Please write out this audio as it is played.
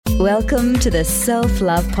Welcome to the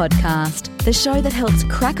Self-Love Podcast, the show that helps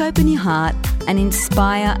crack open your heart and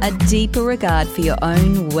inspire a deeper regard for your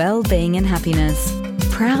own well-being and happiness.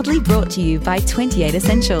 Proudly brought to you by 28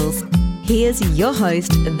 Essentials. Here's your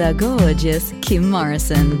host, the gorgeous Kim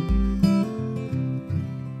Morrison.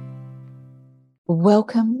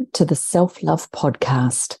 Welcome to the Self-Love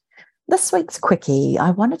Podcast. This week's quickie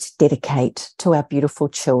I wanted to dedicate to our beautiful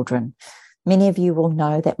children. Many of you will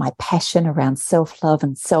know that my passion around self-love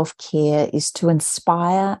and self-care is to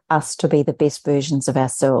inspire us to be the best versions of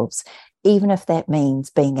ourselves, even if that means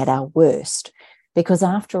being at our worst. Because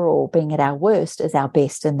after all, being at our worst is our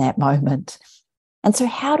best in that moment. And so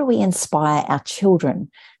how do we inspire our children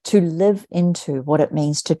to live into what it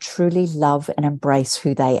means to truly love and embrace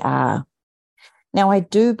who they are? Now, I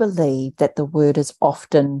do believe that the word is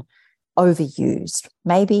often overused,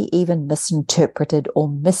 maybe even misinterpreted or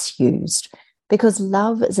misused, because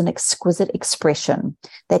love is an exquisite expression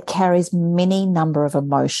that carries many number of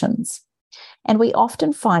emotions. And we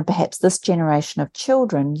often find perhaps this generation of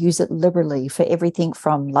children use it liberally for everything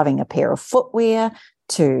from loving a pair of footwear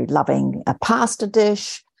to loving a pasta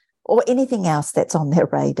dish or anything else that's on their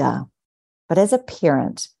radar. But as a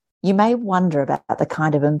parent, you may wonder about the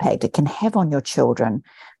kind of impact it can have on your children,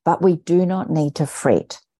 but we do not need to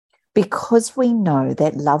fret, because we know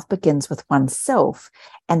that love begins with oneself,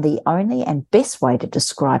 and the only and best way to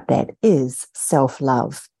describe that is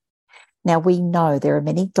self-love. Now, we know there are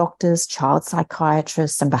many doctors, child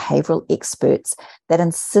psychiatrists, and behavioral experts that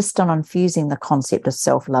insist on infusing the concept of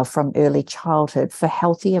self-love from early childhood for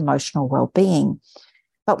healthy emotional well-being.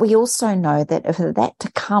 But we also know that for that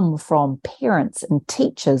to come from parents and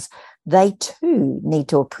teachers, they too need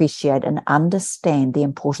to appreciate and understand the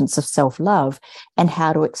importance of self-love and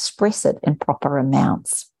how to express it in proper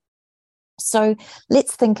amounts. So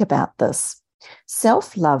let's think about this.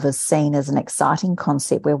 Self-love is seen as an exciting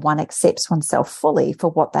concept where one accepts oneself fully for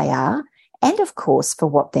what they are and, of course, for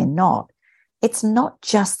what they're not. It's not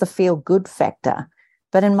just the feel-good factor,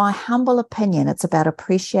 but in my humble opinion, it's about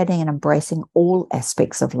appreciating and embracing all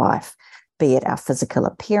aspects of life, be it our physical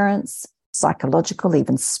appearance, psychological,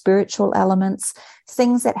 even spiritual elements,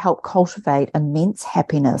 things that help cultivate immense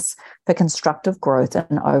happiness for constructive growth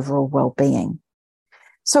and overall well-being.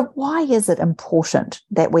 So why is it important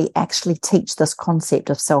that we actually teach this concept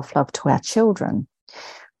of self-love to our children?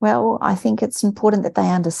 Well, I think it's important that they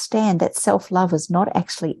understand that self-love is not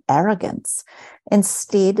actually arrogance.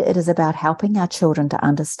 Instead, it is about helping our children to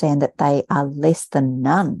understand that they are less than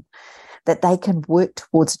none, that they can work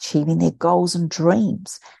towards achieving their goals and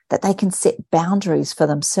dreams, that they can set boundaries for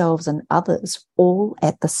themselves and others all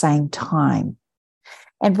at the same time.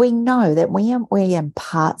 And we know that we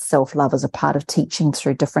impart self-love as a part of teaching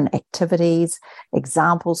through different activities,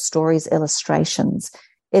 examples, stories, illustrations.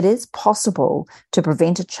 It is possible to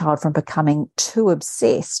prevent a child from becoming too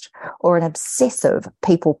obsessed or an obsessive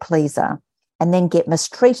people pleaser and then get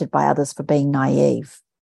mistreated by others for being naive.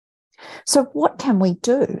 So what can we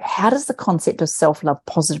do? How does the concept of self-love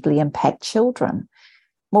positively impact children?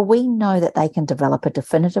 Well, we know that they can develop a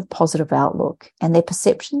definitive positive outlook, and their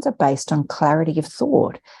perceptions are based on clarity of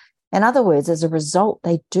thought. In other words, as a result,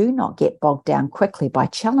 they do not get bogged down quickly by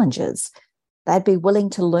challenges. They'd be willing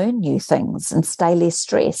to learn new things and stay less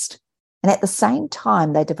stressed. And at the same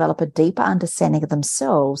time, they develop a deeper understanding of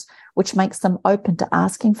themselves, which makes them open to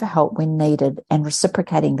asking for help when needed and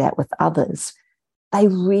reciprocating that with others. They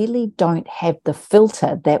really don't have the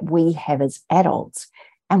filter that we have as adults.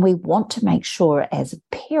 And we want to make sure as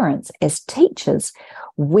parents, as teachers,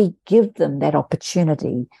 we give them that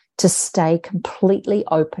opportunity to stay completely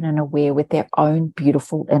open and aware with their own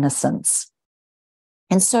beautiful innocence.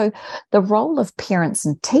 And so the role of parents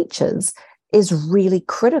and teachers is really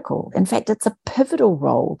critical. In fact, it's a pivotal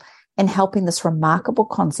role in helping this remarkable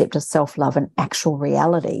concept of self-love an actual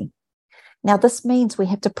reality. Now, this means we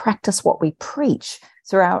have to practice what we preach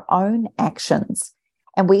through our own actions.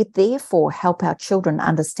 And we therefore help our children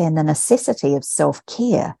understand the necessity of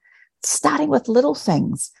self-care, starting with little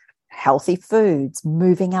things, healthy foods,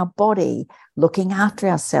 moving our body, looking after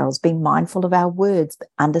ourselves, being mindful of our words,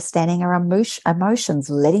 understanding our emotions,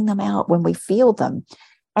 letting them out when we feel them,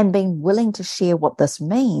 and being willing to share what this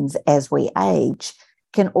means as we age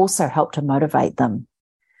can also help to motivate them.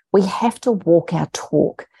 We have to walk our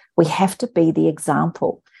talk. We have to be the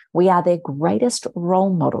example. We are their greatest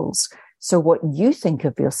role models. So what you think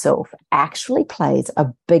of yourself actually plays a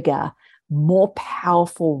bigger, more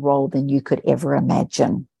powerful role than you could ever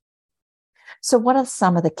imagine. So what are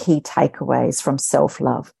some of the key takeaways from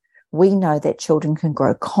self-love? We know that children can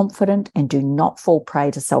grow confident and do not fall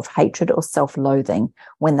prey to self-hatred or self-loathing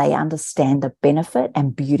when they understand the benefit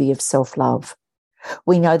and beauty of self-love.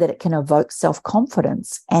 We know that it can evoke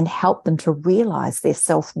self-confidence and help them to realize their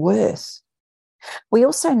self-worth. We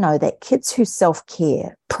also know that kids who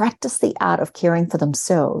self-care, practice the art of caring for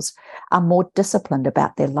themselves, are more disciplined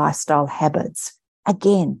about their lifestyle habits.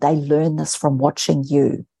 Again, they learn this from watching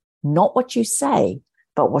you, not what you say,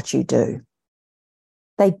 but what you do.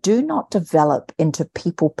 They do not develop into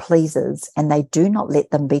people pleasers, and they do not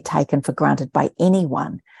let them be taken for granted by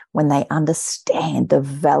anyone when they understand the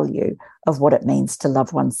value of what it means to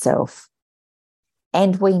love oneself.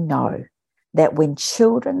 And we know that when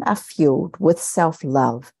children are fueled with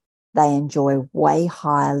self-love, they enjoy way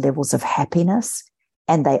higher levels of happiness,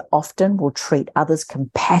 and they often will treat others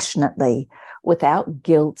compassionately without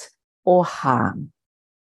guilt or harm.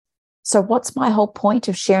 So what's my whole point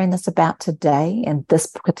of sharing this about today and this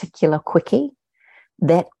particular quickie?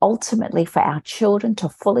 That ultimately for our children to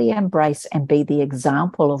fully embrace and be the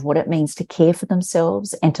example of what it means to care for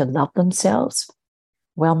themselves and to love themselves,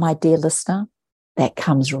 well, my dear listener, that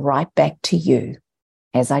comes right back to you.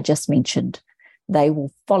 As I just mentioned, they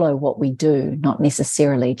will follow what we do, not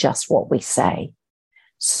necessarily just what we say.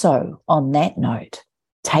 So on that note,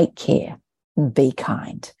 take care and be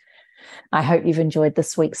kind. I hope you've enjoyed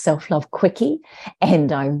this week's Self-Love Quickie,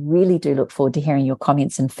 and I really do look forward to hearing your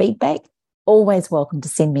comments and feedback. Always welcome to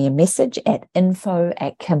send me a message at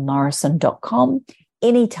info@kimmorrison.com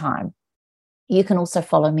anytime. You can also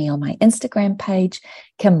follow me on my Instagram page,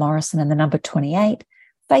 Kim Morrison and the number 28,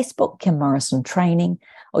 Facebook, Kim Morrison Training,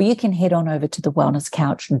 or you can head on over to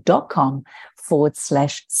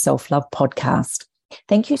thewellnesscouch.com/self-love podcast.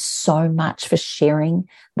 Thank you so much for sharing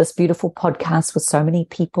this beautiful podcast with so many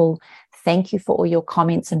people. Thank you for all your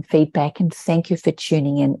comments and feedback, and thank you for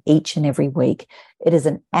tuning in each and every week. It is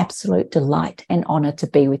an absolute delight and honor to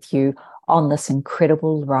be with you on this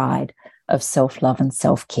incredible ride of self-love and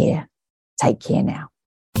self-care. Take care now.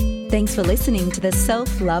 Thanks for listening to the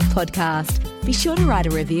Self-Love Podcast. Be sure to write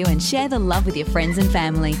a review and share the love with your friends and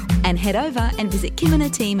family. And head over and visit Kim and her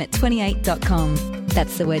team at 28.com.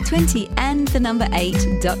 That's the word 20 and the number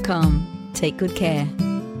 8.com. Take good care.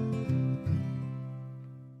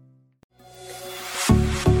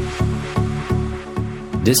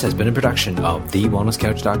 This has been a production of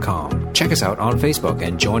TheWellnessCouch.com. Check us out on Facebook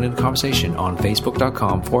and join in the conversation on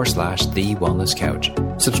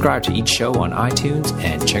Facebook.com/TheWellnessCouch. Subscribe to each show on iTunes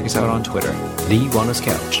and check us out on Twitter. The Wellness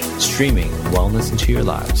Couch, streaming wellness into your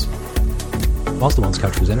lives. Whilst the Wellness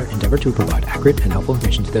Couch presenter endeavor to provide accurate and helpful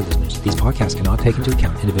information to their listeners, these podcasts cannot take into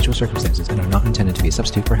account individual circumstances and are not intended to be a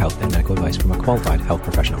substitute for health and medical advice from a qualified health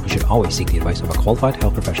professional. You should always seek the advice of a qualified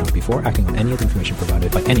health professional before acting on any of the information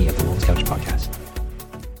provided by any of the Wellness Couch podcasts.